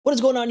What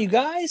is going on, you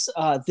guys?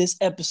 This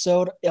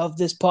episode of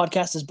this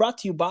podcast is brought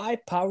to you by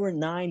Power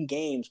 9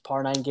 Games.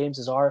 Power 9 Games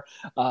is our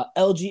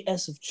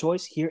LGS of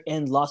choice here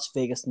in Las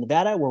Vegas,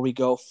 Nevada, where we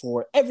go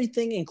for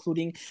everything,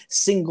 including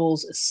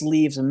singles,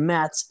 sleeves,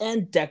 mats,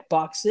 and deck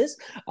boxes.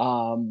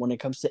 When it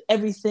comes to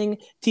everything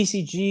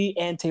TCG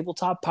and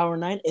tabletop, Power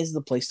 9 is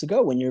the place to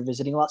go when you're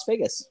visiting Las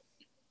Vegas.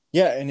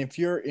 Yeah, and if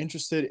you're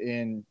interested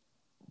in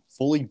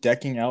fully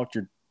decking out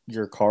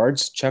your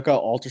cards, check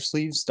out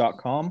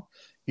altersleeves.com.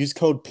 Use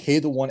code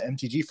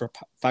PAY1MTG for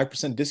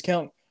 5%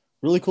 discount.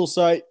 Really cool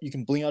site. You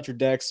can bling out your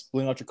decks,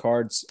 bling out your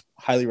cards.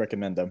 Highly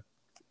recommend them.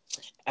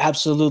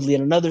 Absolutely.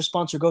 And another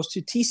sponsor goes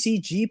to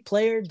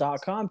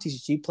tcgplayer.com.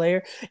 TCG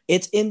Player,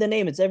 it's in the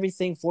name. It's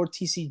everything for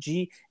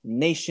TCG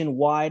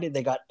nationwide.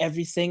 They got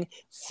everything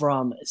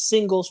from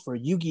singles for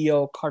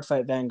Yu-Gi-Oh!,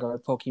 Cardfight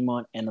Vanguard,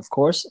 Pokemon, and of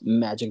course,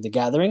 Magic the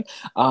Gathering.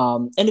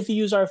 And if you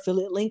use our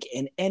affiliate link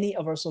in any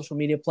of our social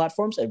media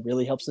platforms, it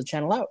really helps the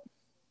channel out.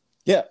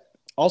 Yeah.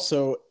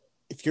 Also,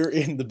 if you're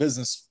in the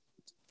business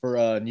for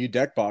a new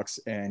deck box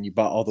and you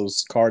bought all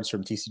those cards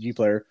from TCG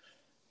Player,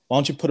 why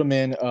don't you put them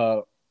in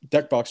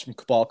deck box from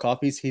Cabal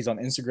Copies? He's on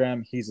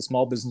Instagram. He's a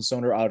small business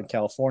owner out in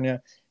California.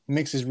 He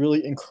makes these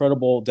really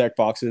incredible deck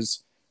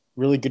boxes,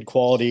 really good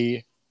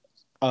quality.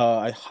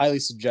 I highly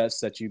suggest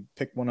that you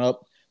pick one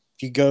up.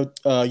 If you go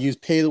use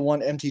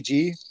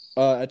Pay1MTG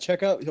at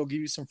checkout, he'll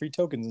give you some free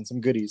tokens and some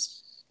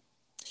goodies.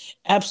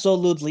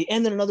 Absolutely.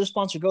 And then another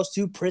sponsor goes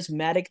to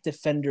Prismatic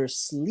Defender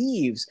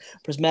Sleeves.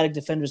 Prismatic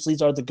Defender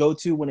Sleeves are the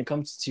go-to when it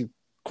comes to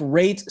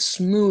great,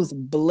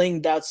 smooth,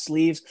 blinged out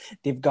sleeves.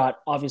 They've got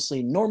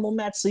obviously normal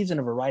matte sleeves in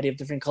a variety of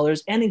different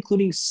colors, and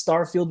including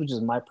Starfield, which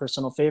is my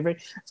personal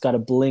favorite. It's got a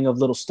bling of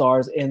little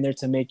stars in there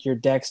to make your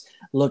decks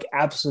look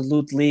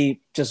absolutely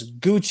just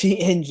Gucci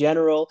in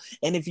general.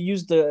 And if you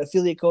use the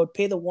affiliate code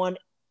PAY1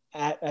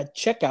 at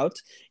checkout,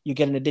 you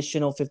get an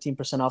additional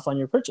 15% off on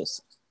your purchase.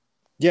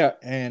 Yeah,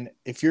 and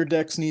if your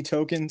decks need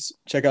tokens,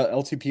 check out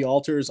LTP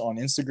Alters on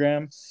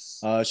Instagram.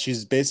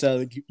 She's based out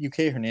of the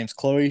UK. Her name's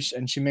Chloe,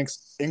 and she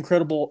makes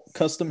incredible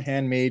custom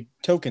handmade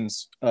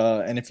tokens.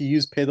 And if you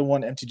use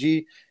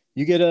Pay1MTG,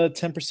 you get a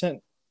 10%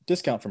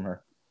 discount from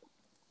her.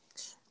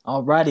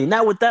 Alrighty,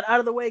 now with that out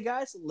of the way,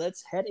 guys,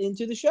 let's head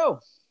into the show.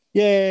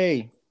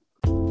 Yay!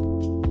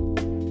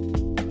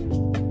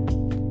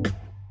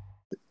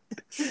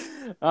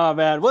 Oh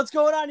man, what's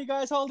going on, you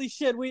guys? Holy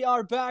shit, we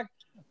are back.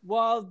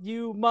 While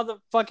you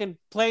motherfucking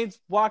planes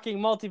walking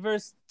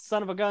multiverse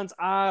son of a guns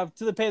to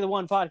the Pay the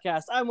One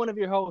podcast. I'm one of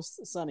your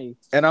hosts, Sonny.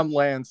 And I'm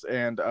Lance,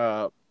 and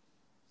I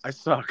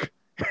suck.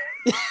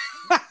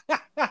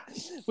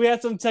 We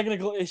had some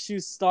technical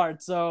issues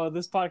start, so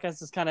this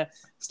podcast is kind of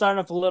starting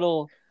off a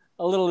little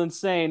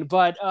insane.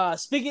 But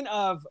speaking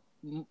of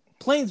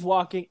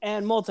planeswalking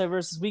and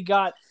multiverses, we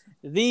got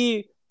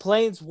the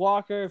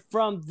planeswalker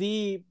from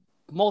the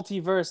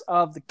multiverse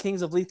of the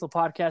Kings of Lethal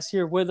podcast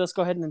here with us.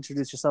 Go ahead and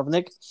introduce yourself,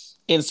 Nick.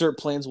 Insert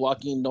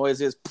planeswalking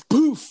noises.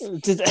 Poof.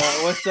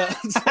 What's up?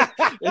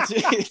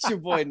 It's your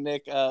boy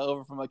Nick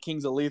over from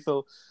Kings of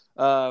Lethal.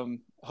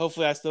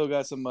 Hopefully I still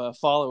got some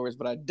followers,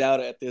 but I doubt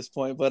it at this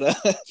point. But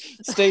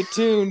stay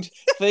tuned.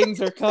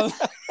 Things are coming.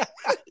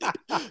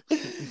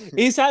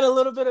 He's had a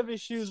little bit of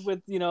issues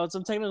with,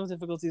 some technical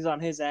difficulties on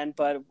his end,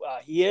 but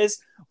he is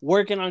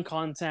working on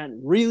content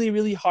really,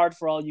 really hard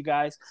for all you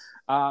guys.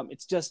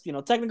 It's just,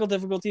 technical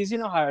difficulties. You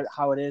know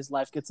how it is.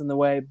 Life gets in the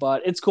way,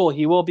 but it's cool.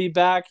 He will be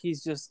back.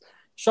 He's just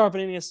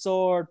sharpening his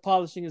sword,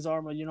 polishing his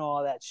armor,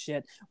 all that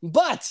shit.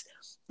 But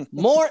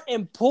more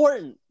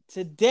important,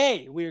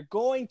 today we're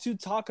going to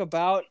talk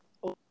about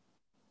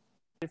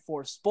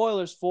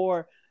spoilers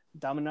for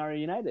Dominaria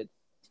United.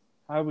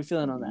 How are we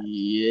feeling on that?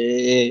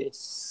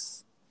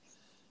 Yes.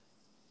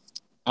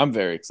 I'm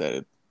very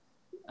excited.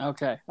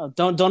 Okay. Oh,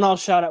 don't all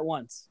shout at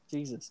once.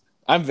 Jesus.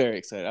 I'm very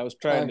excited. I was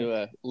trying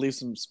to leave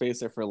some space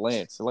there for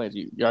Lance. So Lance,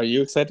 are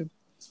you excited?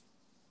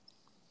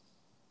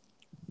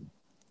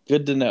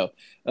 Good to know.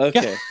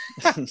 Okay.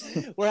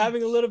 We're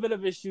having a little bit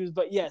of issues,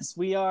 but yes,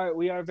 we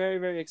are very,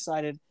 very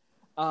excited.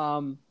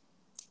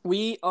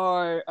 We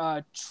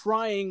are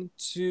trying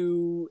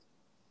to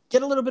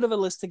get a little bit of a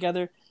list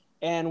together.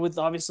 And with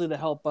obviously the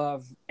help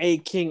of a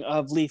King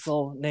of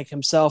Lethal, Nick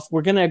himself,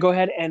 we're going to go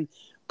ahead and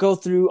go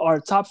through our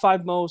top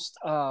 5 most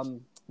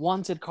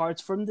wanted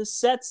cards from this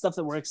set, stuff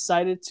that we're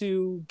excited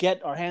to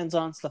get our hands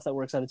on, stuff that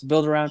we're excited to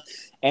build around,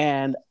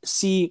 and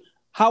see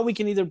how we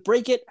can either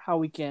break it, how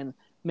we can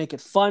make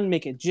it fun,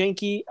 make it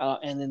janky,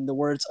 and in the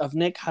words of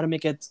Nick, how to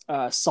make it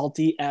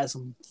salty as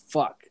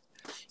fuck.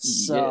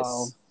 So...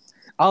 Yes.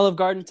 Olive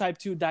Garden type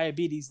 2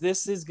 diabetes.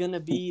 This is going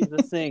to be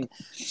the thing.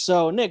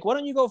 So, Nick, why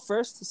don't you go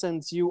first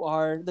since you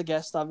are the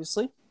guest,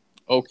 obviously?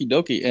 Okie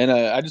dokie. And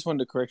I just wanted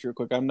to correct you real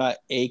quick. I'm not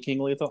a King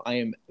Lethal. I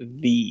am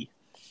the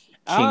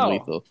King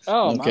Lethal.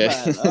 Oh, okay.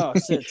 My bad. Oh,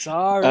 shit.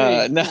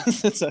 Sorry. No,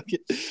 it's okay.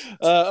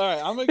 All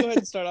right. I'm going to go ahead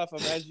and start off.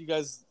 As you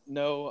guys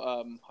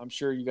know, I'm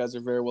sure you guys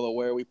are very well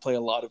aware, we play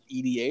a lot of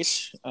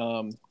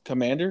EDH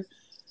Commander.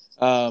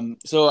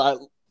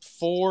 So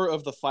 4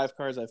 of the 5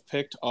 cards I've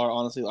picked are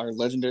honestly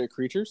legendary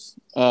creatures.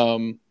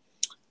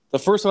 The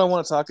first one I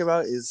want to talk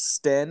about is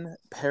Sten,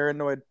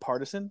 Paranoid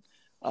Partisan.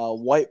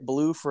 White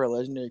blue for a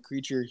legendary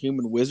creature,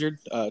 human wizard,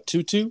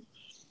 2/2.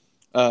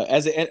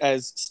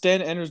 As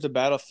Sten enters the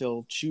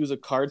battlefield, choose a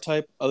card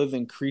type other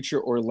than creature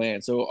or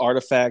land. So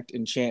artifact,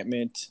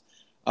 enchantment,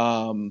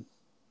 instant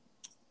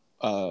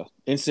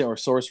or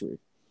sorcery.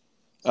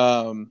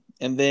 And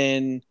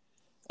then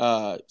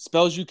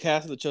spells you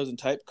cast of the chosen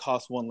type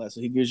cost 1 less.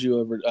 So he gives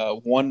you a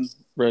 1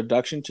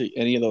 reduction to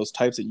any of those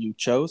types that you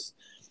chose.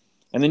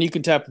 And then you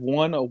can tap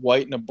 1, a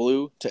white, and a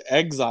blue to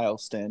exile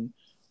Sten.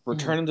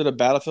 Return him to the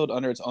battlefield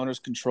under its owner's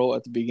control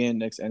at the beginning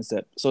next end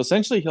step. So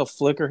essentially, he'll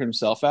flicker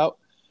himself out.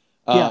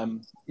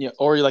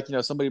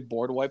 Or somebody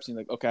board wipes and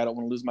you're like, okay, I don't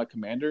want to lose my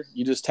commander.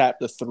 You just tap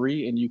the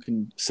 3 and you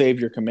can save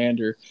your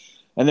commander.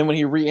 And then when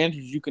he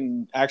re-enters, you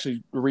can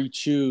actually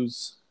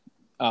re-choose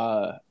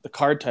the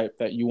card type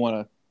that you want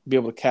to be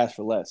able to cast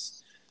for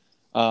less.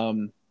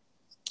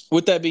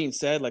 With that being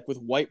said, like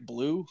with white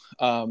blue,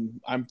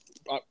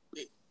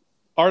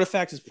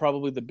 artifacts is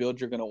probably the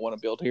build you're going to want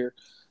to build here.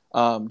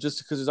 Just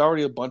because there's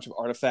already a bunch of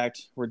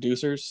artifact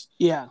reducers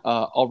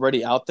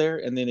already out there,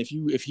 and then if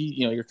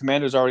your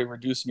commander's already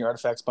reducing your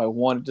artifacts by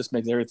 1, it just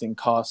makes everything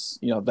cost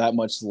that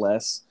much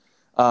less.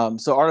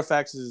 So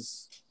artifacts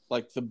is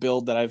like the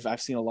build that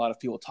I've seen a lot of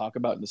people talk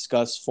about and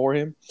discuss for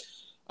him.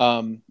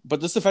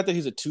 But just the fact that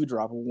he's a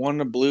 2-drop, 1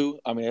 in a blue,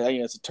 I mean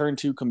it's a turn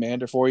 2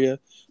 commander for you,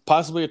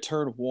 possibly a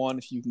turn 1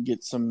 if you can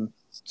get some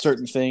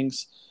certain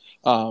things.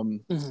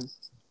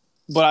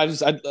 But I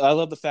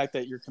love the fact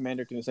that your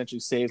commander can essentially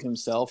save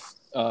himself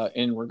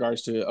in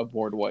regards to a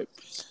board wipe.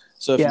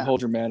 So if you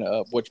hold your mana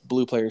up, which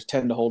blue players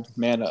tend to hold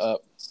mana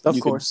up,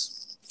 you can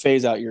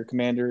phase out your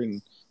commander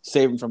and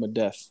save him from a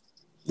death.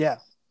 Yeah,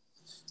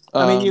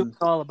 I mean you're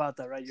all about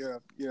that, right?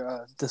 You're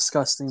a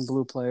disgusting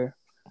blue player.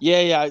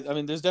 Yeah. I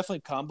mean, there's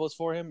definitely combos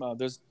for him.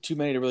 There's too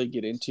many to really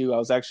get into. I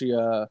was actually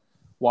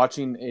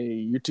watching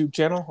a YouTube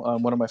channel,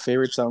 one of my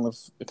favorites. I don't know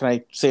can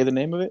I say the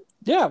name of it?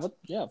 Yeah.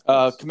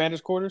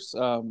 Commander's Quarters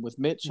with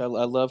Mitch. I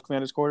love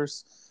Commander's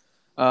Quarters.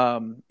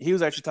 He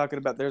was actually talking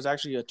about there's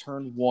actually a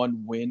turn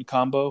 1 win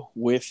combo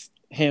with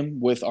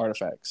him with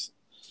artifacts.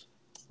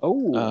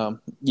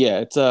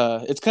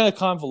 It's kind of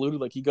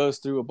convoluted. Like he goes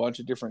through a bunch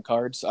of different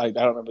cards. I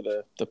don't remember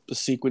the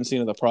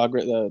sequencing of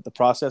the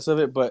process of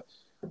it, but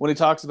when he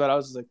talks about it, I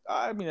was just like,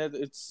 I mean,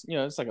 it's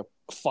it's like a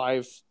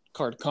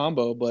 5-card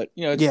combo, but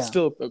it's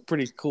still a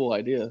pretty cool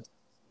idea.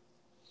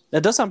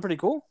 That does sound pretty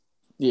cool.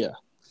 Yeah.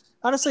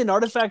 Honestly,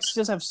 artifacts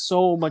just have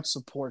so much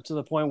support to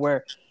the point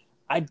where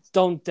I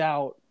don't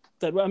doubt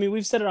that. I mean,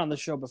 we've said it on the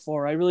show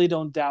before. I really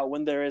don't doubt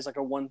when there is like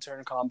a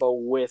 1-turn combo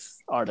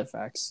with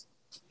artifacts.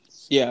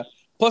 Yeah.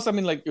 Plus, I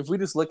mean, like if we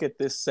just look at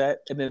this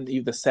set and then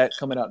the set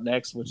coming out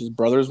next, which is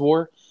Brothers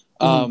War,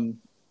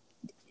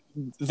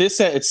 this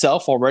set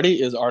itself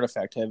already is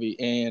artifact heavy.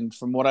 And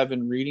from what I've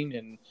been reading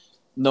and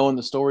knowing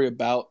the story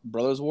about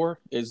Brothers War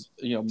is,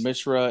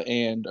 Mishra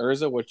and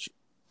Urza, which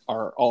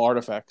are all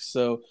artifacts.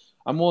 So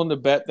I'm willing to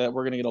bet that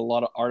we're going to get a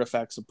lot of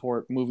artifact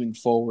support moving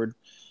forward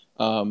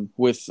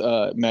with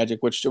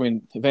Magic, which, I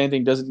mean, if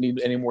anything doesn't need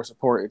any more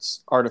support,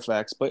 it's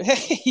artifacts. But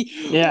hey,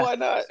 why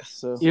not?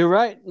 So you're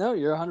right. No,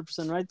 you're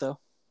 100% right, though.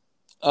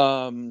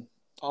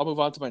 I'll move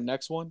on to my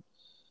next one.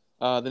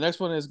 The next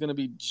one is going to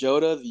be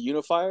Joda the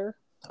Unifier.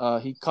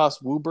 He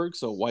costs Wooburg,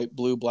 so white,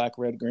 blue, black,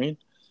 red, green,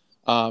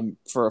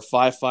 for a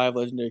 5/5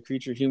 legendary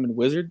creature, human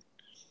wizard.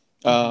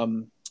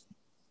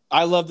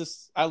 I love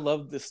this. I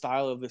love the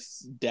style of this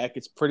deck.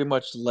 It's pretty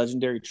much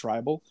legendary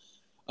tribal.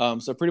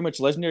 So pretty much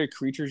legendary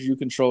creatures you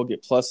control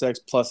get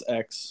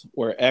 +X,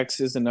 where X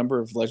is the number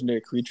of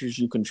legendary creatures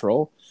you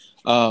control.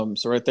 So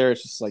right there,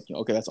 it's just like,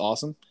 okay, that's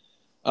awesome.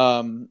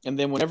 And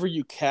then whenever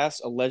you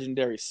cast a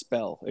legendary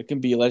spell, it can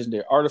be a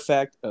legendary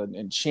artifact, an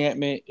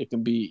enchantment. It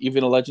can be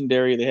even a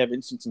legendary. They have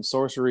instants and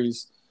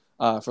sorceries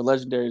for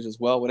legendaries as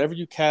well. Whenever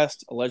you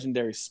cast a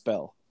legendary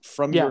spell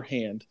from your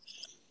hand,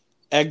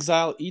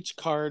 exile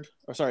cards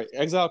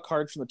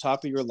from the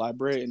top of your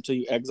library until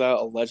you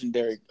exile a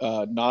legendary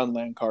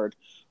non-land card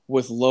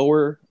with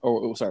lesser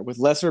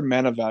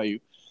mana value.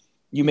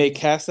 You may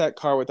cast that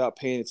card without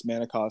paying its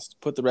mana cost.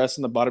 Put the rest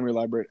in the bottom of your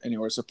library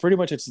anywhere. So pretty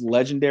much it's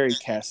legendary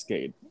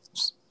cascade.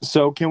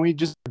 So can we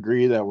just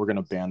agree that we're going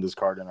to ban this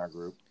card in our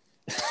group?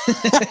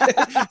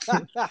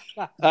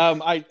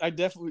 I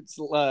definitely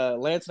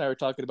Lance and I were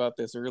talking about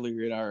this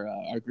earlier in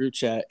our group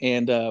chat,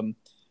 and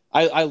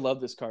I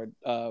love this card.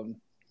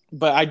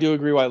 But I do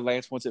agree why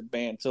Lance wants it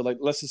banned. So like,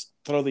 let's just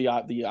throw the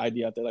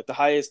idea out there. Like the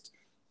highest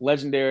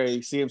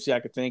legendary CMC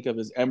I could think of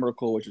is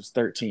Emrakul, which is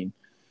 13.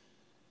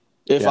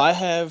 If I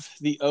have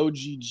the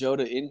OG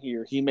Joda in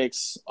here, he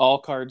makes all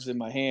cards in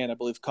my hand, I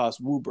believe,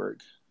 cost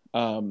Wooburg.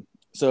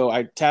 So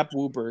I tap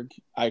Wooburg,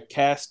 I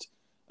cast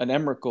an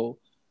Emrakul.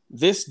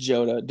 This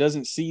Joda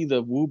doesn't see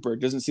the Wooburg,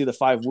 doesn't see the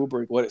 5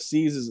 Wooburg. What it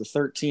sees is the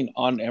 13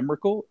 on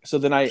Emrakul. So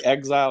then I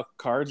exile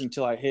cards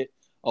until I hit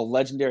a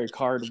legendary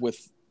card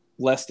with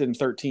less than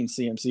 13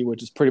 CMC,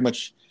 which is pretty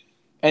much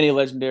any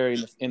legendary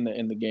in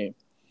the game.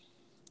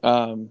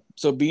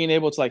 So being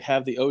able to like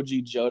have the OG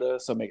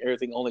Joda, so make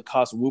everything only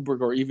cost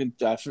Wooburg, or even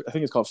I think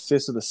it's called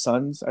Fist of the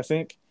Suns, I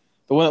think.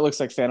 the one that looks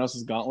like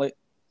Thanos' gauntlet.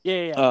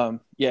 Yeah.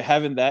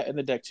 Having that in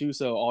the deck too,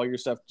 so all your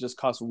stuff just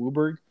costs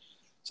Wooburg.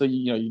 So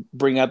you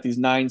bring out these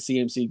 9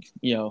 CMC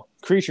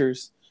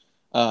creatures,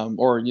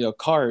 or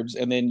cards,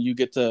 and then you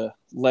get the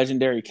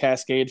legendary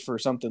Cascade for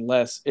something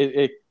less.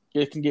 It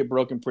can get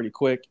broken pretty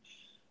quick.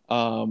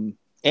 And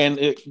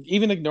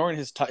even ignoring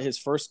his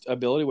first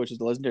ability, which is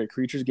the legendary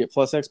creatures get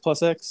 +X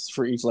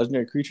for each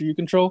legendary creature you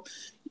control.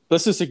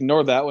 Let's just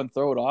ignore that one,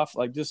 throw it off.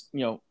 Like just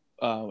and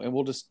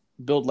we'll just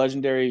build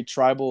legendary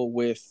tribal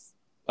with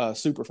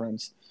Super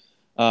Friends.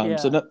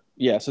 So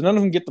none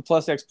of them get the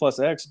 +X,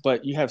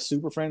 but you have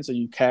Super Friends, so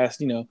you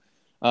cast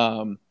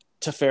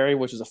Teferi,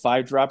 which is a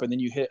 5-drop, and then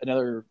you hit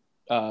another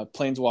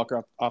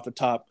Planeswalker off the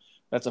top.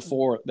 That's a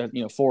 4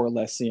 or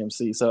less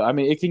CMC. So I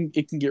mean, it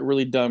can get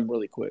really dumb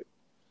really quick.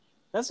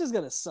 That's just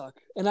gonna suck,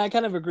 and I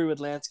kind of agree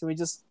with Lance. Can we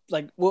just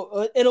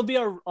it'll be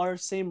our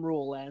same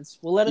rule, Lance.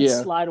 We'll let it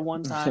slide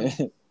one time,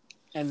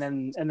 and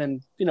then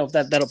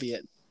that'll be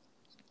it.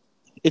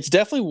 It's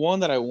definitely one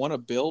that I want to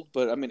build,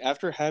 but I mean,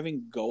 after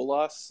having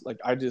Golos,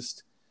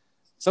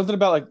 something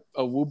about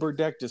a Wooburg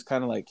deck just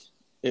kind of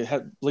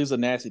leaves a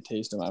nasty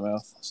taste in my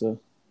mouth. So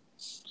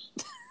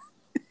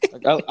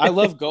I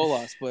love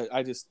Golos, but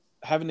I just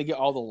having to get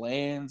all the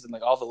lands and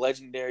all the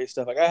legendary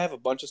stuff. I have a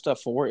bunch of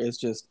stuff for it. It's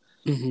just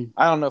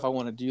I don't know if I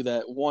want to do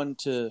that. 1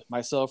 to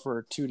myself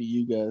or 2 to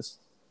you guys.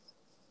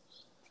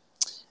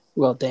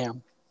 Well,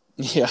 damn.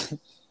 Yeah.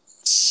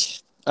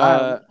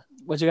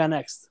 What you got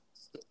next?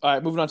 All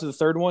right, moving on to the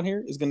third one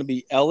here is going to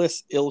be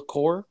Ellis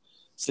Ilkor,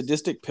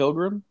 Sadistic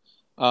Pilgrim,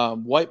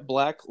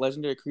 white-black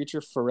legendary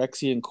creature,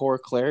 Phyrexian Core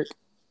Cleric.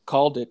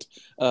 Called it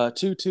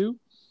 2/2.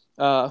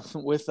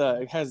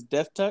 It has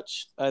Death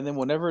Touch, and then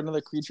whenever another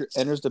creature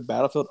enters the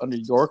battlefield under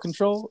your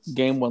control,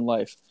 gain 1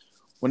 life.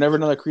 Whenever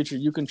another creature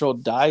you control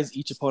dies,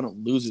 each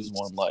opponent loses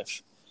 1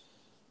 life.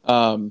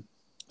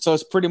 So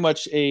it's pretty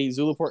much a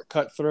Zulaport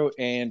Cutthroat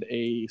and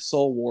a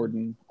Soul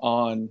Warden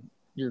on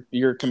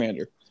your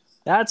commander.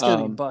 That's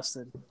gonna be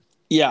busted.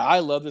 Yeah, I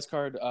love this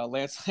card.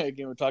 Lance,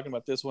 again, we're talking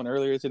about this one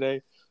earlier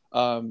today.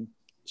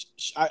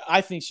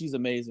 I think she's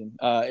amazing.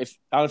 I don't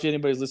know if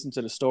anybody's listened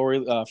to the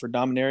story for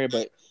Dominaria,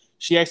 but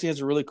she actually has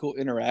a really cool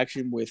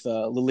interaction with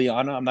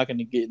Liliana. I'm not going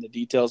to get into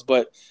details,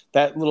 but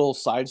that little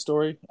side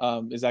story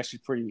is actually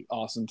pretty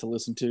awesome to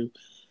listen to,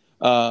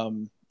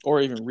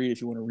 or even read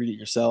if you want to read it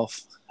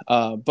yourself.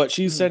 But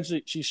she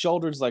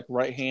shoulders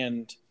right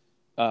hand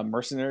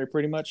mercenary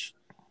pretty much.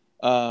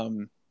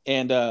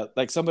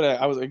 Somebody,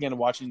 I was again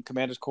watching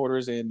Commander's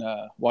Quarters and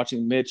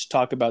watching Mitch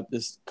talk about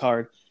this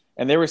card,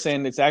 and they were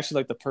saying it's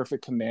actually the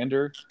perfect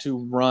commander to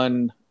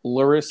run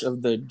Luris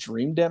of the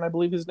Dream Den, I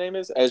believe his name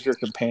is, as your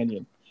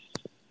companion.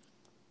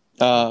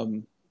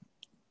 Because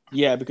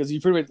you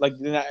pretty much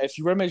if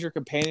you run him as your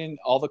companion,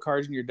 all the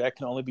cards in your deck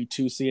can only be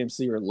 2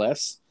 CMC or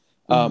less,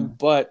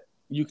 but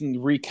you can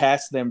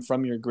recast them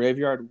from your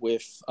graveyard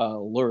with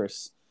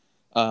Luris.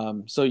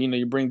 So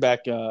you bring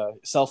back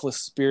Selfless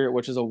Spirit,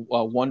 which is a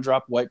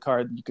 1-drop white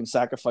card. You can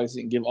sacrifice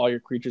it and give all your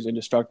creatures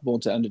indestructible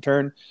until end of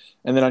turn.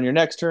 And then on your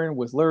next turn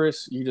with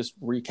Luris, you just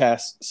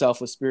recast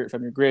Selfless Spirit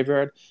from your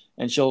graveyard,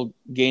 and she'll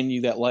gain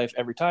you that life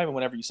every time. And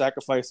whenever you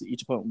sacrifice it,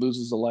 each opponent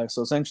loses a life.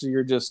 So essentially,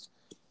 you're just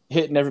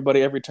hitting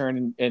everybody every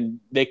turn, and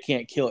they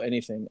can't kill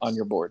anything on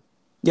your board.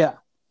 Yeah.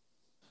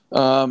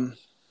 So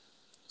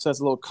that's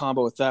a little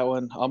combo with that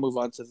one. I'll move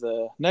on to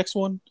the next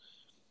one.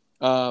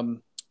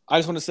 I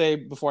just want to say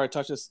before I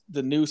touch this,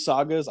 the new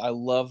sagas, I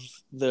love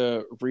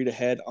the read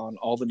ahead on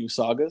all the new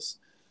sagas.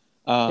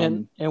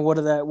 And what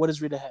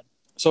is read ahead?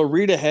 So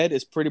read ahead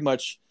is pretty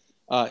much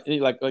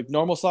like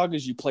normal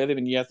sagas, you play them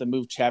and you have to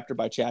move chapter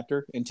by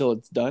chapter until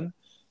it's done.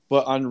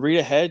 But on read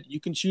ahead,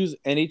 you can choose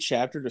any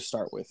chapter to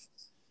start with.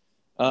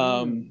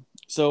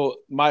 So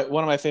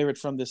one of my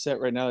favorites from this set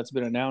right now that's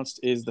been announced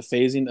is the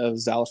phasing of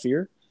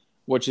Zalafir,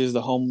 which is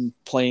the home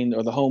plane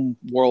or the home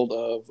world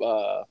of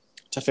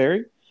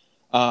Teferi.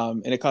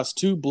 And it costs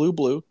 2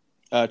 blue.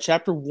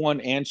 Chapter 1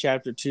 and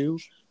Chapter 2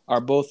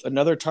 are both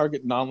another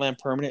target non-land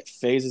permanent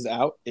phases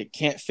out. It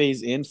can't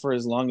phase in for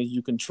as long as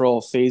you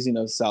control phasing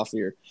of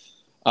Zalafir.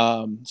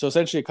 So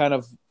essentially,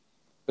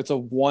 it's a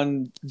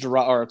 1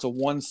 draw, or it's a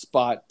 1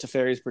 spot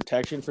Teferi's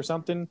protection for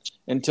something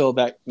until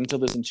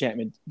this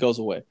enchantment goes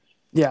away.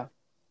 Yeah.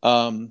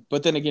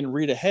 But then again,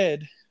 read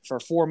ahead for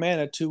 4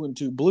 mana, 2 and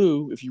 2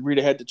 blue. If you read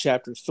ahead to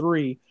Chapter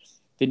 3,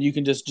 then you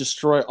can just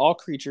destroy all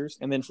creatures,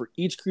 and then for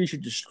each creature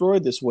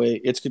destroyed this way,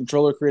 its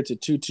controller creates a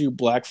 2/2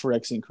 black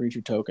Phyrexian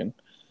creature token,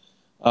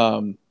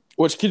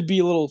 which could be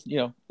a little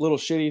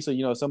shitty.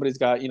 So somebody's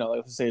got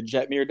let's say a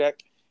Jetmir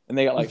deck, and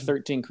they got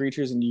 13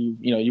 creatures, and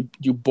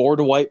you board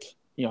wipe.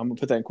 I'm gonna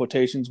put that in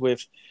quotations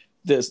with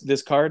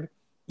this card.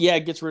 Yeah,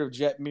 it gets rid of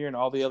Jetmir and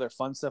all the other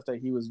fun stuff that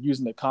he was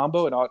using the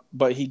combo,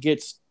 but he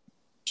gets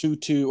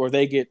 2/2, or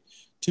they get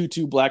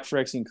 2/2 black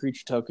Phyrexian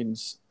creature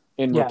tokens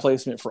in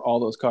replacement for all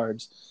those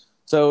cards.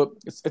 So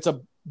it's a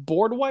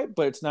board wipe,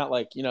 but it's not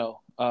everybody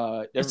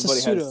it's a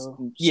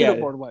pseudo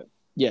board wipe.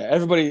 Yeah,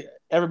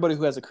 everybody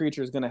who has a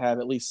creature is going to have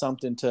at least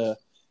something to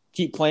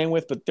keep playing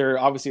with, but they're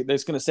going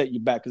to set you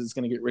back because it's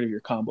going to get rid of your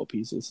combo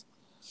pieces.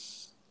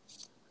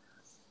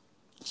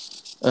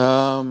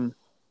 And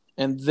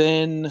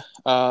then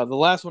the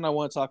last one I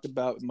want to talk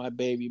about, my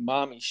baby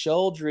mommy,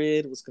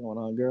 Sheldred. What's going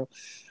on, girl?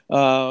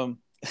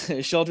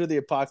 Sheldred the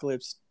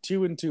Apocalypse,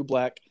 2/2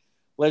 black,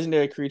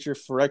 legendary creature,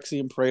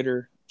 Phyrexian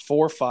Praetor,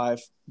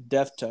 4/5,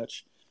 Death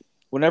Touch.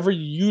 Whenever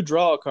you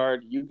draw a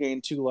card, you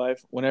gain 2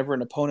 life. Whenever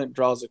an opponent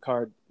draws a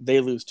card, they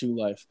lose 2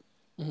 life.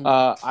 Mm-hmm.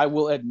 I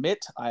will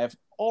admit I have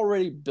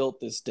already built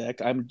this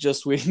deck. I'm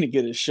just waiting to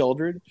get it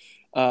shouldered.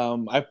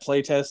 I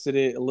play tested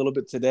it a little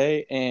bit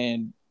today,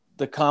 and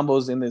the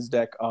combos in this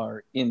deck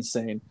are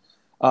insane.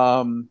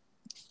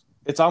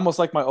 It's almost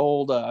like my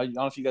old. I don't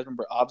know if you guys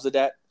remember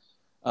Obsidat.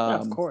 Yeah,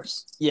 of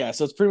course. Yeah,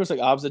 so it's pretty much like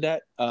Obsidat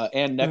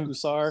and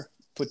Nekusar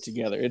put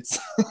together.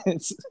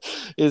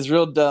 It's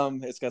real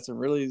dumb. It's got some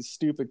really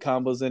stupid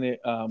combos in it.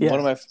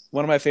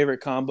 One of my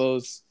favorite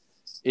combos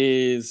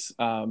is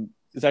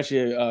it's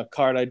actually a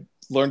card I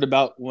learned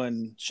about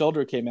when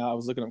Shoulder came out. I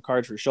was looking up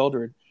cards for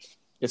Shoulder.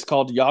 It's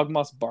called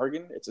Yawgmoth's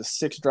Bargain. It's a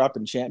 6-drop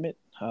enchantment,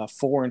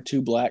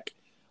 4/2 black.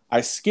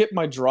 I skip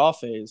my draw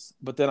phase,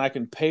 but then I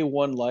can pay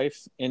 1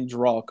 life and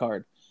draw a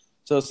card.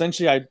 So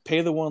essentially, I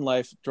pay the 1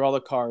 life, draw the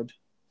card.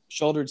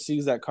 Shouldered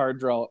sees that card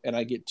draw, and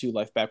I get 2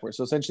 life backwards.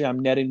 So essentially, I'm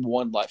netting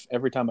 1 life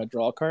every time I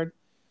draw a card.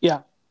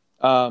 Yeah.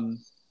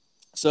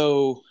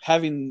 So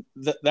having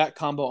that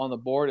combo on the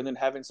board, and then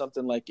having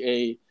something like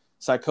a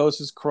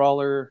Psychosis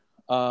Crawler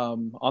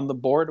on the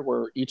board,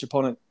 where each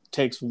opponent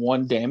takes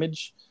 1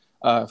 damage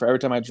for every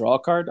time I draw a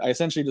card, I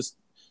essentially just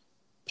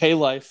pay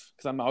life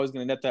because I'm always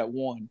going to net that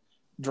 1.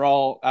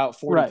 Draw out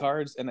 40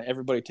 cards, and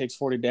everybody takes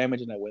 40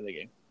 damage, and I win the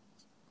game.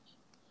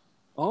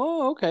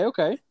 Oh,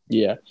 okay.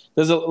 Yeah,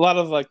 there's a lot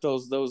of like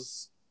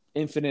those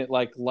infinite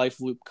like life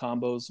loop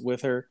combos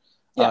with her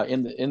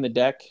in the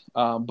deck.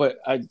 But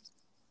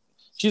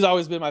she's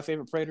always been my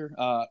favorite Praetor.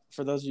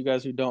 For those of you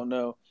guys who don't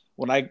know,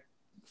 when I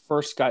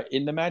first got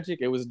into Magic,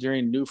 it was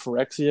during New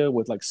Phyrexia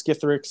with like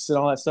Skithrix and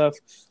all that stuff.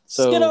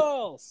 So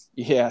Skittles!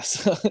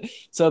 Yes.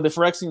 So the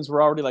Phyrexians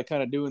were already like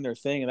kind of doing their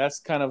thing, and that's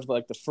kind of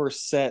like the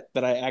first set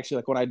that I actually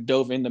like when I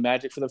dove into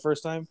Magic for the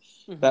first time.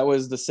 Mm-hmm. That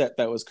was the set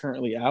that was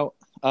currently out.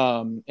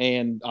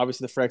 And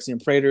obviously the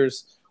Phyrexian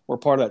Praetors were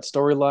part of that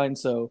storyline.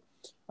 So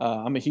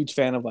I'm a huge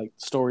fan of like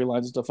storylines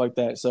and stuff like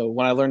that. So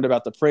when I learned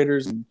about the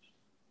Praetors and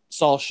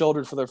saw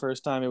Shouldered for the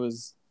first time, it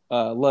was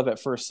love at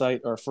first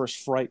sight, or first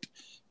fright,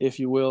 if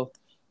you will.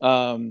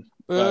 But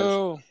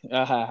yeah,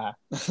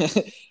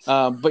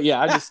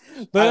 I just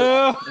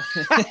sorry,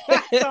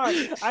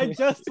 I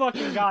just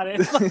fucking got it.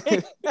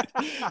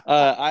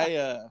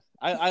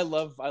 I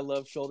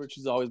love Shoulder.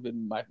 She's always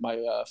been my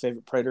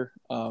favorite Praetor.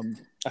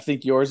 I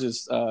think yours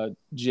is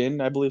Jin,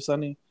 I believe,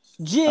 Sonny.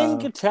 Jin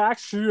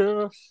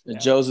Kataxia.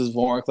 Joe's is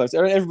Vorinclex.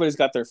 Everybody's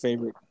got their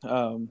favorite.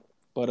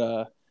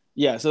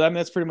 Yeah, so I mean,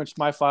 that's pretty much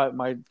my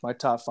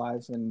top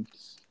 5, and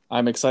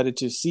I'm excited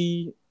to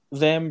see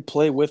them,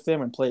 play with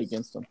them, and play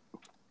against them.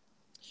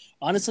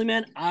 Honestly,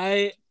 man,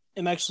 I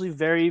am actually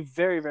very,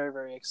 very, very,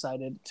 very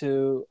excited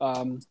to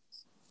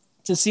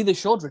see the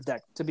shoulder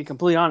deck, to be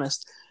completely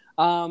honest.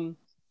 Not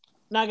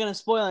gonna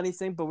spoil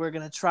anything, but we're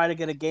gonna try to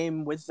get a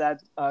game with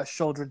that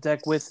shoulder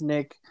deck with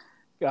Nick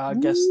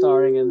guest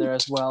starring in there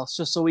as well,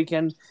 just so we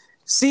can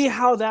see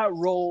how that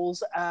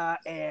rolls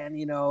and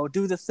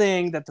do the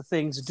thing that the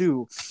things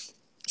do.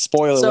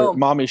 Spoiler alert,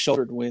 Mommy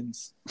Shouldered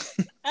wins.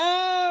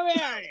 Oh,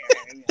 yeah.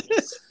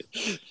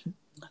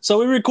 So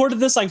we recorded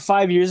this like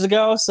 5 years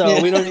ago,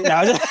 so we don't need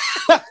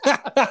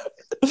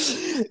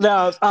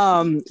now.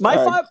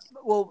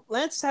 Well,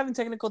 Lance is having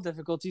technical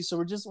difficulties,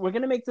 so we're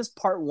gonna make this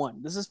part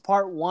 1. This is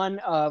part 1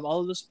 of all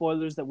of the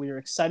spoilers that we are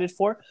excited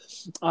for.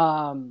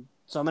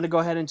 So I'm gonna go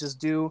ahead and just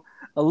do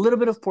a little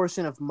bit of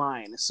portion of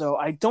mine. So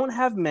I don't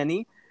have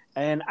many,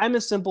 and I'm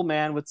a simple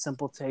man with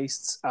simple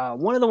tastes.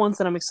 One of the ones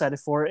that I'm excited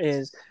for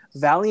is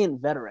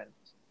Valiant Veteran.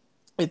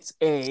 It's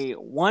a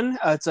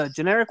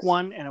generic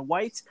 1 and a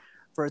white.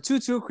 For a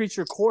 2/2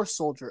 creature core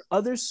soldier,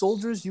 other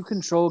soldiers you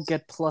control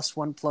get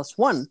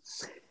 +1/+1.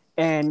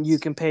 And you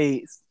can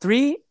pay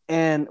 3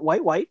 and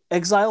white,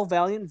 exile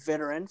Valiant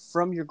Veteran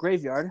from your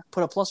graveyard,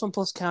 put a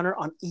 +1/+ counter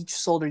on each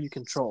soldier you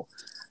control.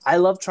 I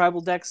love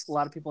tribal decks. A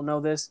lot of people know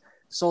this.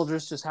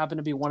 Soldiers just happen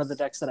to be one of the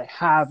decks that I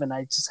have, and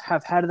I just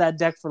have had that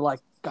deck for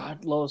like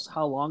God knows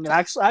how long. And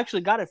I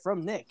actually got it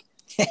from Nick.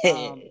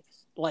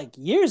 Like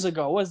years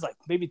ago. It was like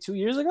maybe 2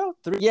 years ago.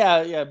 3. Yeah,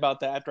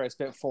 about that. After I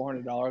spent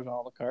 $400 on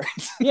all the cards.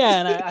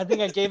 Yeah, and I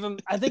think I gave him.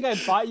 I think I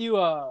bought you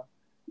a.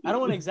 I don't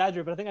want to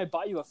exaggerate, but I think I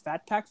bought you a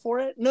fat pack for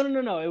it.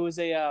 No. It was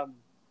a.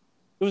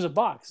 It was a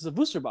box. It's a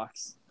booster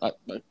box. I'm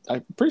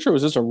pretty sure it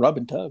was just a rub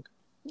and tug.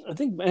 I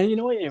think, and you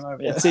know what?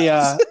 It's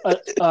a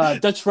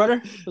Dutch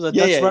rudder. It was a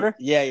Dutch rudder.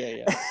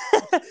 Yeah.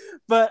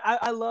 But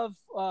I love.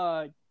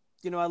 I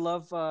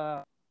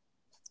love.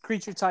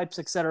 Creature types,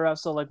 etc.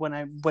 So like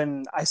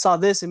when I saw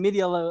this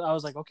immediately, I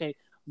was like, okay,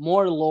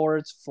 more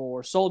lords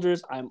for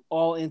soldiers. I'm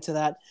all into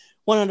that,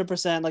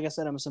 100%. Like I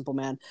said, I'm a simple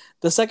man.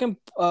 The second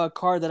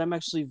card that I'm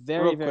actually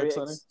very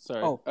sorry. I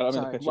don't mean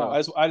to cut you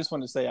off. I just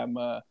wanted to say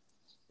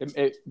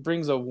it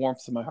brings a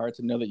warmth to my heart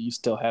to know that you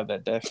still have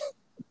that deck.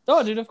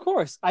 Oh, dude, of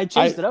course. I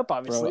changed it up,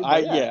 obviously. Bro,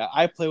 but yeah.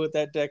 I play with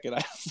that deck and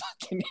I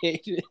fucking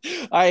hate it.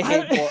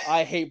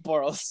 I hate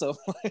Boros so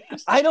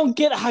much. I don't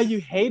get how you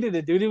hated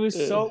it, dude. It was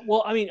so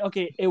well. I mean,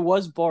 okay, it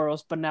was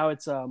Boros, but now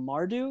it's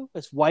Mardu.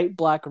 It's white,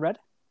 black, red.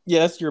 Yeah,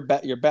 that's your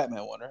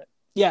Batman one, right?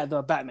 Yeah,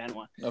 the Batman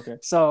one. Okay.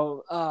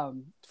 So,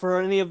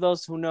 for any of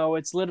those who know,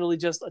 it's literally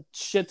just a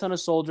shit ton of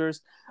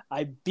soldiers.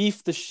 I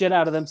beef the shit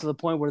out of them to the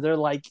point where they're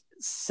like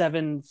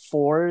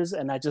 7/4s,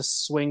 and I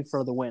just swing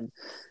for the win.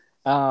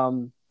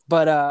 But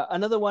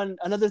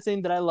another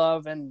thing that I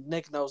love, and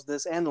Nick knows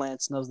this, and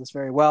Lance knows this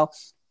very well.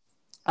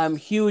 I'm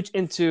huge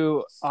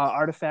into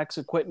artifacts,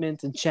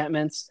 equipment,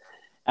 enchantments.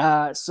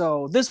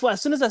 So this one,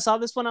 as soon as I saw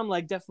this one, I'm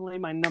like, definitely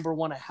my number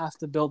one. I have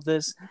to build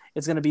this.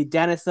 It's going to be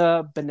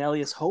Danitha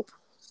Benelius Hope.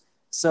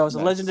 So it's a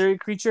legendary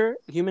creature,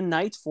 human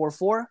knight,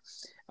 4/4.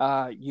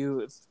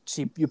 You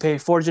pay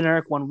 4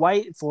 generic, 1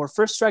 white for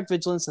first strike,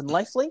 vigilance, and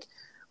lifelink.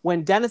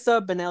 When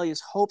Danitha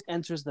Benelius Hope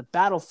enters the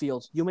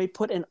battlefield, you may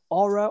put an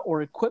aura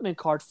or equipment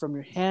card from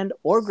your hand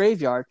or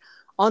graveyard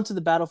onto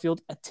the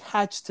battlefield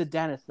attached to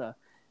Danitha.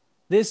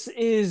 This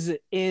is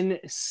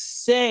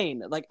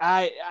insane. Like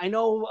I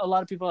know a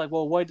lot of people are like,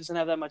 well, Void doesn't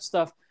have that much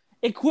stuff.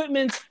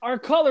 Equipments are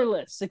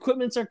colorless. And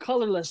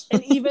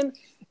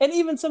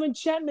even some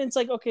enchantments,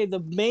 like, okay, the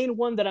main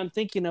one that I'm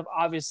thinking of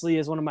obviously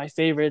is one of my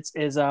favorites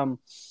is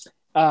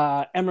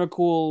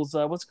Emrakul's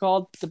what's it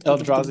called?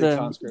 Eldrazi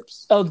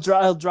conscripts.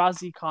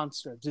 Eldrazi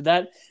conscripts. Dude,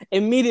 that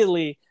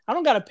immediately I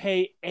don't gotta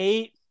pay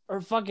 8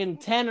 or fucking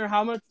 10 or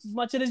how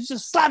much it is.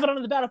 Just slap it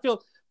onto the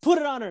battlefield, put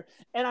it on her,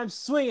 and I'm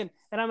swinging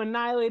and I'm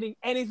annihilating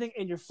anything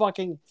in your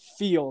fucking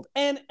field.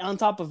 And on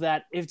top of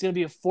that, if it's gonna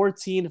be a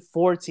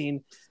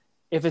 14/14,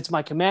 if it's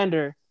my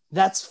commander,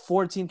 that's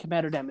 14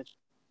 commander damage.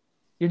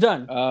 You're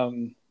done.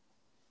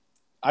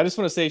 I just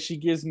want to say she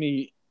gives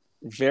me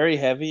very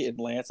heavy, and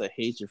Lance, I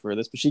hate you for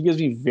this, but she gives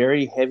me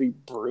very heavy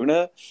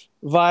Bruna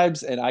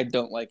vibes, and I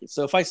don't like it.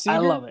 So if I see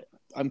her, love it.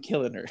 I'm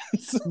killing her.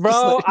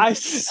 Bro, I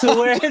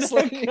swear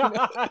to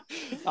God.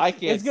 I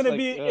can't. It's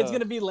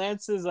gonna be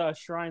Lance's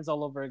shrines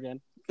all over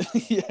again.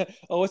 Yeah.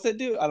 Oh, what's that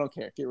do? I don't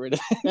care. Get rid of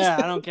it. Yeah,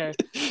 I don't care.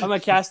 I'm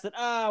gonna cast it.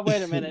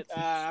 Wait a minute.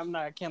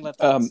 I can't let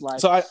that slide.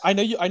 So I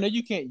know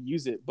you can't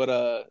use it,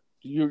 but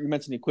you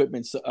mentioned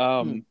equipment. So,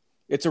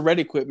 it's a red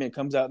equipment. It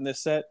comes out in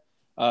this set.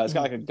 It's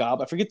got like a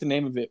gob. I forget the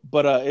name of it,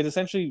 but it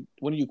essentially,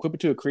 when you equip it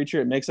to a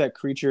creature, it makes that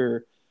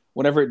creature,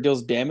 whenever it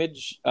deals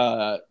damage,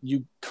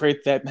 you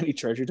create that many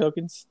treasure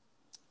tokens.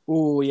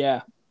 Ooh,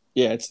 yeah.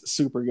 Yeah, it's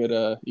super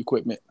good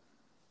equipment.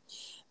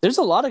 There's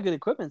a lot of good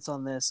equipments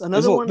on this.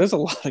 There's a lot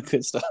of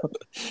good stuff.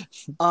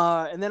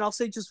 And then I'll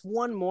say just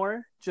one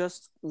more to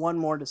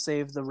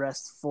save the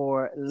rest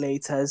for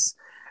Latas.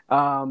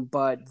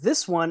 But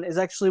this one is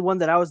actually one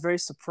that I was very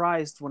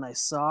surprised when I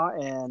saw,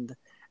 and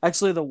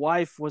actually the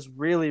wife was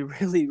really,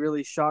 really,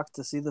 really shocked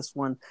to see this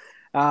one.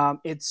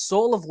 It's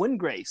Soul of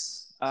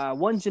Windgrace.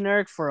 1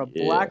 generic for a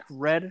black,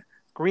 red,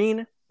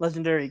 green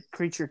legendary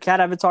creature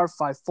cat avatar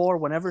 5/4.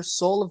 Whenever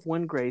Soul of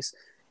Windgrace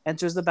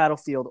enters the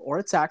battlefield or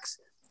attacks,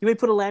 you may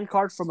put a land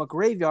card from a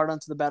graveyard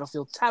onto the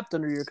battlefield tapped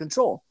under your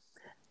control.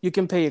 You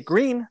can pay a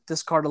green,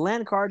 discard a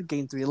land card,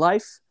 gain 3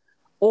 life.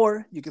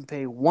 Or you can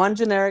pay 1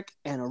 generic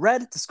and a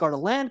red, discard a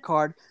land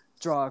card,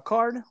 draw a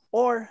card.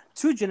 Or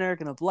 2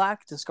 generic and a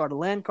black, discard a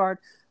land card.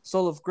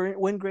 Soul of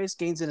Windgrace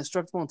gains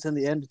indestructible until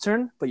the end of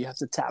turn, but you have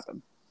to tap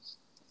him.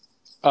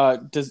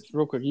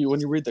 Real quick, when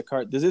you read the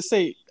card, does it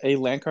say a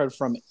land card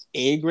from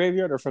a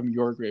graveyard or from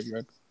your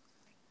graveyard?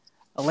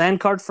 A land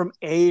card from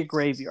a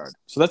graveyard.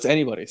 So that's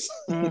anybody's.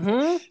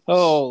 Mm-hmm.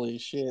 Holy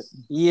shit.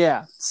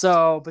 Yeah.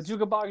 So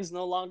Bajuka Bog is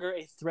no longer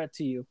a threat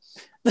to you.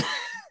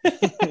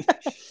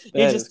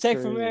 You just take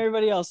from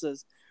everybody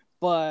else's.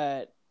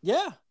 But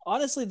yeah,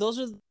 honestly, those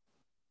are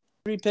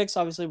 3 picks.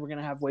 Obviously, we're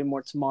gonna have way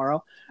more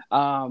tomorrow.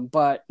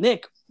 But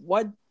Nick,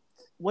 what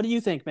do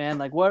you think, man?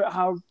 Like,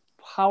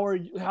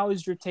 how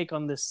is your take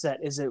on this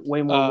set? Is it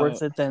way more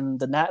worth it than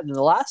the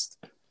last?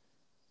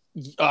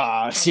 Way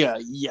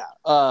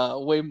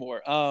more.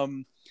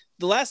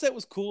 The last set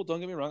was cool, don't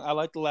get me wrong. I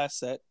liked the last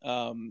set.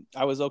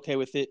 I was okay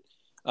with it.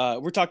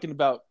 We're talking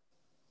about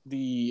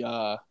the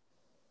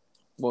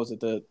what was it,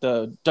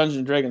 the Dungeons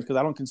and Dragons, because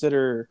I don't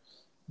consider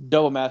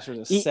Double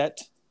Masters a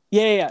set.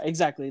 Yeah,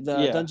 exactly.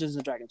 The Dungeons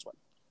and Dragons one.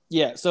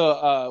 Yeah,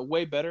 so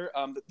way better.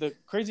 The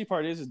crazy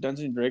part is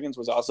Dungeons and Dragons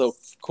was also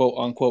quote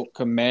unquote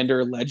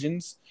Commander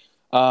Legends.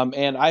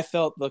 And I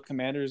felt the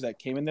commanders that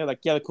came in there,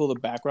 like, the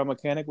background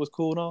mechanic was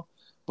cool and all.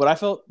 But I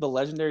felt the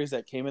legendaries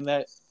that came in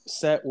that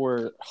set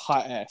were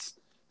hot ass.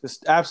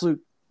 Just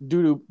absolute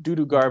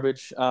doo-doo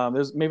garbage.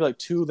 There's maybe like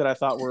 2 that I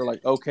thought were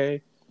like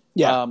okay.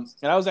 Yeah.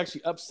 And I was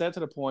actually upset to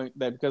the point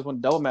that because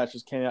when Double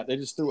Masters came out, they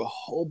just threw a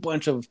whole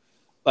bunch of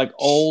like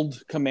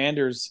old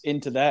commanders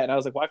into that. And I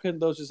was like, why couldn't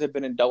those just have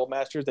been in Double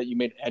Masters that you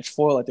made edge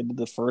foil like they did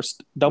the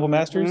first Double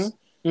Masters?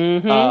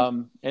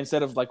 Mm-hmm.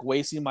 Instead of like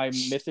wasting my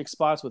mythic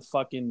spots with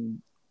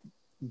fucking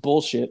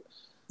bullshit.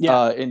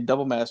 In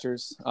Double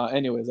Masters.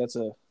 Anyways, that's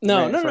a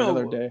rant for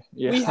another day.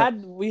 Yeah.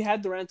 We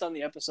had the rant on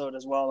the episode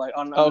as well, like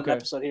on an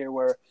episode here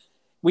where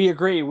we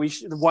agree.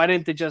 Why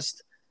didn't they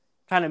just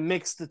kind of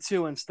mix the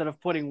two instead of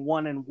putting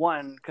one in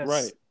one. Because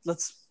Right.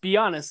 let's be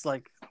honest,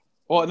 like,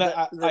 well, and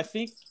I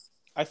think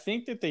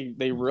that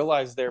they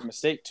realized their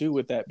mistake too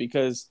with that,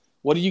 because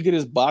what do you get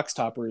as box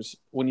toppers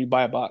when you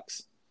buy a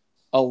box?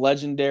 A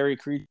legendary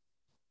creature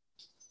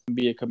can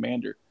be a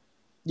commander.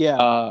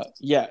 Yeah.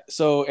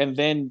 So and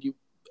then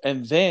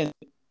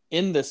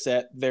in the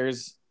set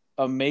there's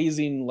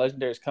amazing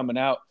legendaries coming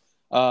out.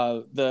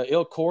 The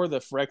Ilkor, the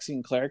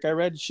Phyrexian cleric I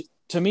read,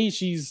 to me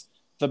she's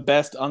the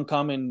best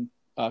uncommon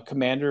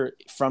commander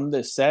from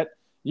this set.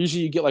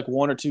 Usually you get like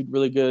one or two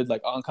really good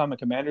like uncommon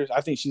commanders.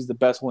 I think she's the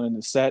best one in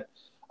the set.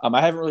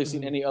 I haven't really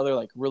seen any other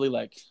like really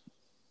like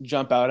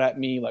jump out at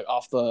me like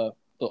off the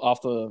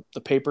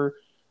paper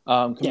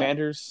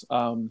commanders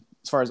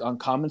as far as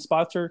uncommon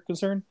spots are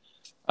concerned.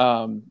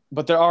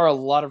 But there are a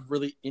lot of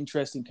really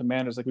interesting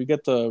commanders. Like we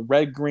get the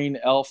red green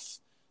elf.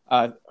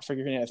 I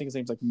forget her name. I think his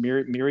name's like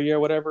Miria or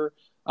whatever.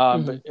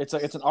 But it's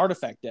an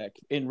artifact deck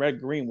in red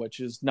green, which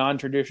is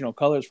non-traditional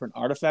colors for an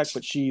artifact.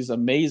 But she's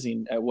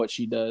amazing at what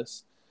she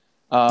does.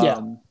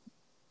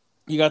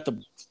 You got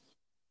the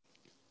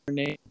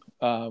name,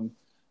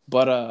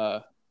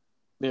 but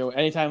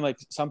anytime like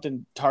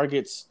something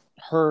targets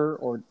her,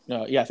 or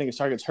I think it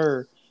targets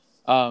her,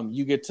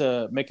 you get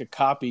to make a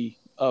copy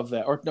of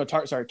that, or no,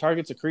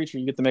 targets a creature.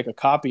 You get to make a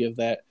copy of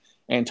that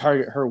and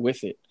target her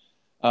with it.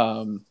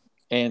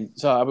 And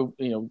so I would,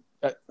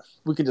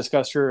 we could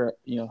discuss her,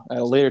 at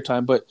a later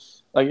time. But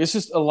like, it's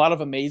just a lot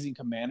of amazing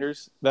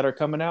commanders that are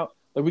coming out.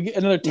 Like we get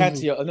another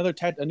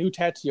a new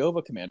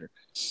Tatiova commander,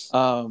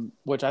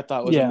 which I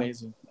thought was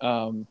amazing.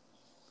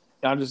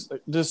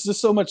 There's just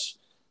so much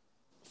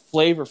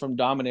flavor from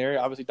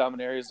Dominaria. Obviously,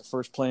 Dominaria is the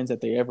first planes that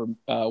they ever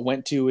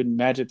went to in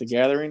Magic the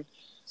Gathering,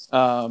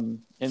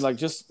 and like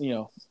just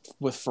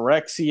with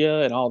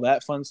Phyrexia and all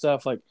that fun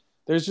stuff. Like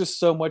there's just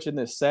so much in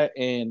this set,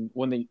 and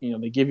when they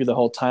give you the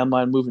whole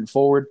timeline moving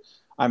forward,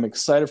 I'm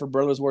excited for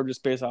Brothers War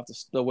just based off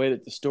the way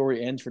that the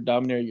story ends for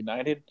Dominaria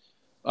United.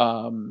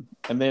 And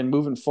then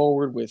moving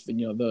forward with the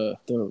I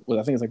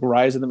think it's like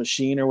Rise of the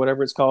Machine or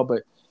whatever it's called,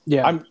 but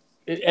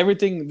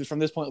everything from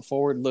this point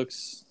forward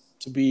looks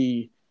to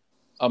be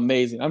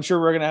amazing. I'm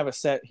sure we're gonna have a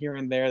set here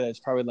and there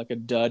that's probably like a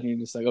dud, and you're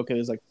just like, okay,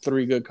 there's like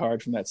 3 good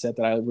cards from that set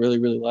that I really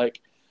really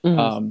like.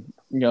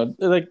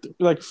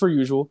 Like for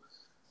usual.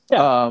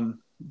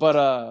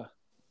 But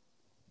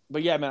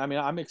yeah, man. I mean,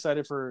 I'm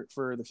excited for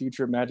the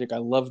future of Magic. I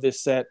love this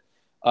set.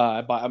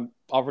 I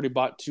already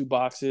bought 2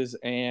 boxes,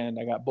 and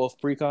I got both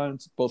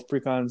precons.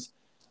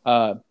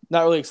 Not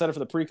really excited for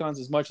the precons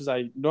as much as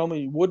I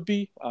normally would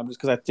be, just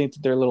because I think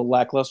that they're a little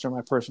lackluster in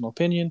my personal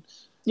opinion.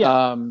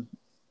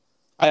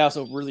 I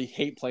also really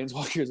hate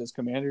Planeswalkers as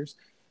commanders.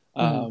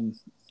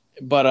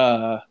 But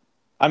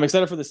I'm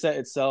excited for the set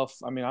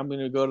itself. I mean, I'm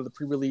going to go to the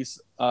pre-release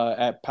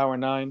at Power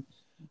 9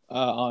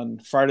 on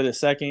Friday the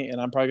 2nd,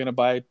 and I'm probably going to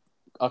buy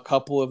a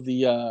couple of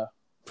the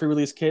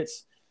pre-release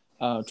kits.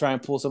 Try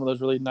and pull some of those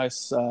really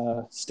nice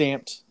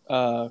stamped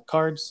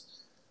cards.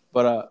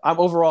 But I'm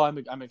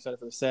excited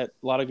for the set.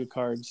 A lot of good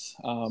cards.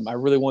 I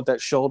really want that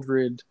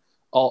Shouldered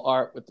all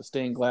art with the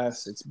stained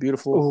glass. It's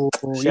beautiful.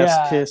 Ooh,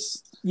 Chef's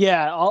kiss.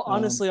 Yeah,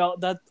 honestly,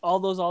 all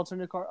those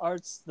alternate card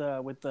arts,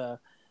 with the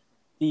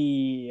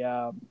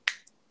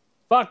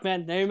fuck,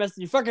 man, now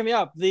you're fucking me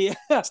up. The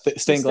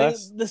stained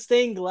glass. The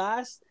stained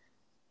glass.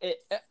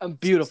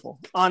 Beautiful,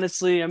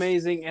 honestly,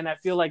 amazing, and I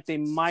feel like they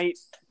might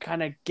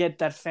kind of get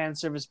that fan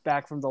service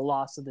back from the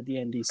loss of the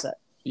D&D set.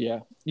 Yeah,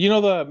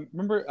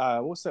 remember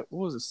what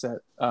was the set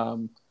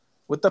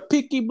with the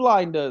Peaky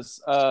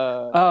Blinders?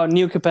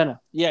 New Capenna.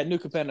 Yeah, New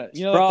Capenna.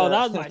 Bro,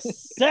 that was my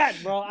set,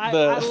 bro. I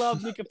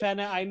love New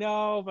Capenna. I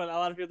know, but a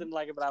lot of people didn't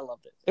like it, but I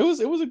loved it. It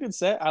was a good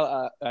set.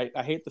 I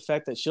hate the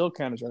fact that shield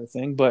counters are a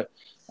thing, but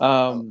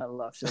I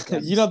love shield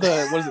counters.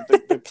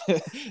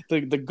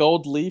 The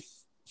gold leaf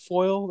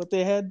foil that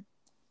they had.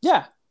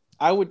 Yeah,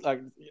 I would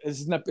like.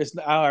 It's not.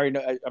 I already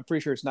know. I'm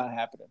pretty sure it's not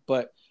happening,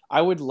 but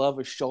I would love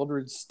a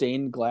shouldered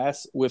stained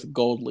glass with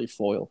gold leaf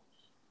foil.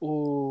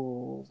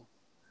 Ooh,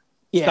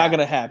 it's not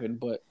gonna happen,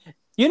 but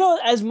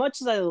as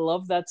much as I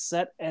love that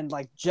set and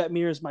like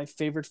Jetmir is my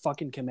favorite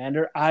fucking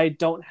commander, I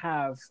don't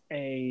have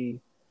a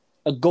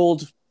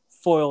gold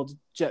foiled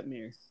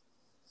Jetmir.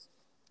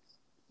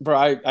 Bro,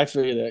 I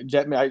feel you that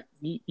Jetmir.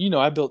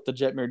 I built the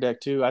Jetmir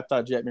deck too. I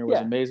thought Jetmir was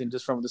amazing.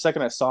 Just from the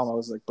second I saw him, I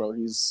was like, bro,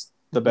 he's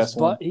the best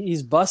one.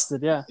 He's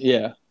busted, yeah.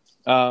 Yeah.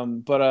 I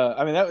mean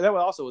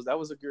that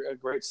was a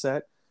great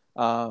set.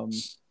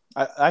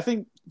 I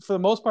think for the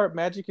most part,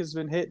 Magic has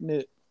been hitting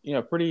it,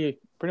 pretty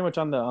much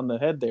on the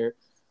head there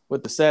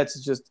with the sets.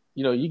 It's just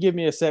you give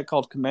me a set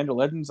called Commander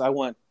Legends, I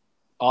want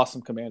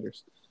awesome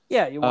commanders.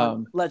 Yeah, you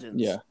want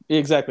Legends. Yeah,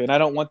 exactly, and I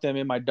don't want them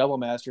in my double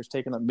masters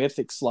taking up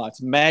mythic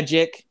slots.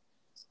 Magic.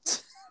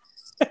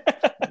 What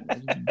are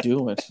you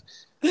doing,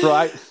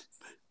 bro?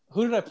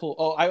 Who did I pull?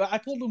 Oh, I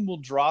pulled a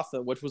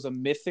Muldrotha, which was a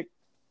mythic.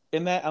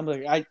 In that, I'm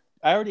like, I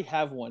already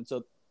have one,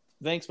 so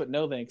thanks, but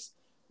no thanks.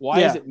 Why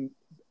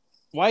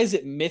is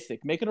it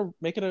mythic? Make it a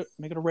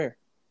rare.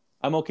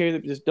 I'm okay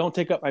with it. Just don't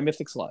take up my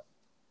mythic slot.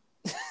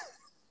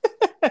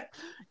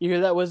 You hear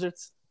that,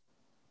 Wizards?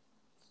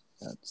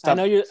 I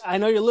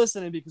know you're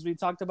listening because we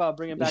talked about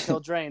bringing back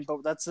Eldraine,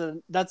 but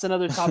that's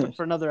another topic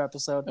for another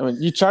episode. I mean,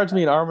 you charged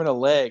me an arm and a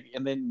leg,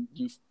 and then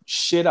you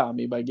shit on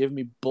me by giving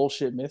me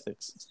bullshit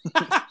mythics.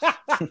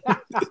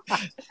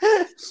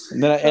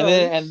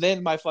 and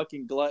then my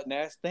fucking glutton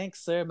ass.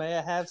 Thanks, sir. May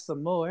I have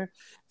some more?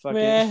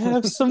 May I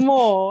have some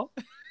more?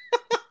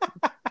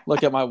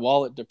 Look at my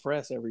wallet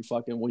depressed every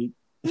fucking week.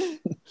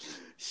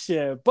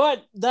 Shit,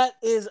 but that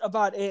is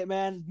about it,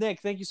 man.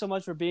 Nick, thank you so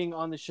much for being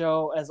on the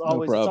show. As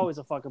always, it's always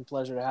a fucking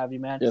pleasure to have you,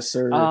 man. Yes,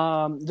 sir.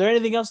 Is there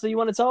anything else that you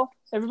want to tell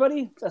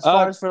everybody as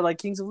far as for like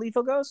Kings of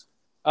Lethal goes?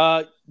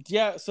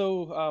 Yeah.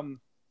 So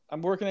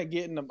I'm working at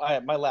getting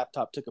my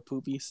laptop took a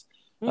poopies.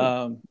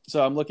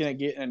 So I'm looking at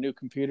getting a new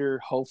computer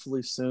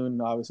hopefully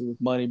soon. Obviously,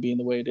 with money being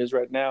the way it is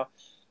right now,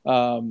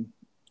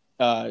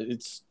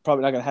 it's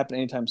probably not going to happen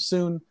anytime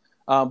soon.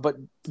 But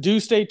do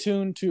stay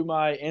tuned to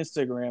my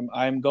Instagram.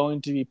 I'm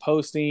going to be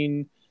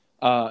posting,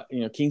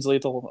 Kings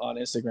Lethal on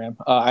Instagram.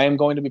 I am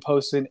going to be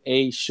posting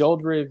a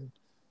Sheoldred,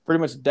 pretty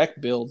much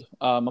deck build.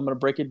 I'm going to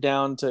break it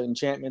down to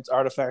enchantments,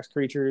 artifacts,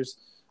 creatures,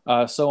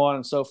 so on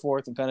and so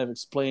forth, and kind of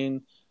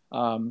explain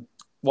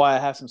why I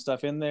have some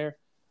stuff in there.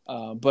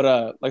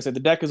 But like I said, the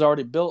deck is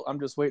already built. I'm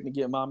just waiting to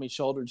get Mommy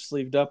Sheoldred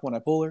sleeved up when I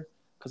pull her,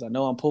 because I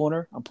know I'm pulling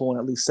her. I'm pulling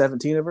at least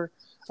 17 of her.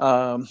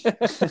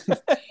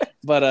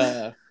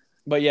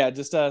 But yeah,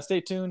 just stay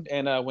tuned,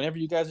 and whenever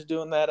you guys are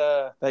doing that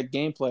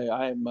gameplay,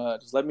 I'm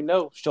just let me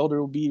know. Sheoldred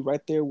will be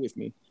right there with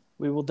me.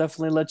 We will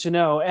definitely let you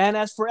know. And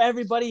as for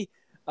everybody,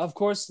 of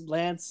course,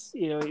 Lance,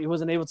 he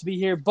wasn't able to be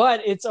here,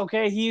 but it's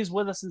okay. He's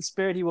with us in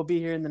spirit. He will be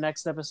here in the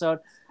next episode.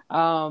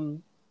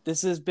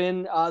 This has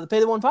been the Pay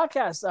the One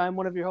podcast. I'm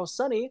one of your hosts,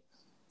 Sonny,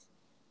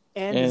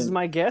 and this is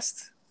my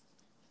guest,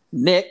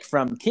 Nick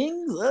from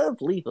Kings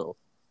of Lethal.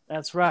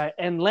 That's right.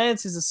 And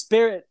Lance is a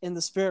spirit in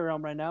the spirit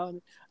realm right now.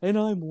 And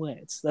I'm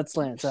Lance. That's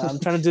Lance.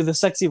 I'm trying to do the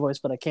sexy voice,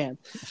 but I can't.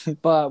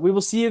 But we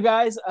will see you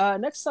guys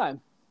next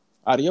time.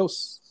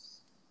 Adios.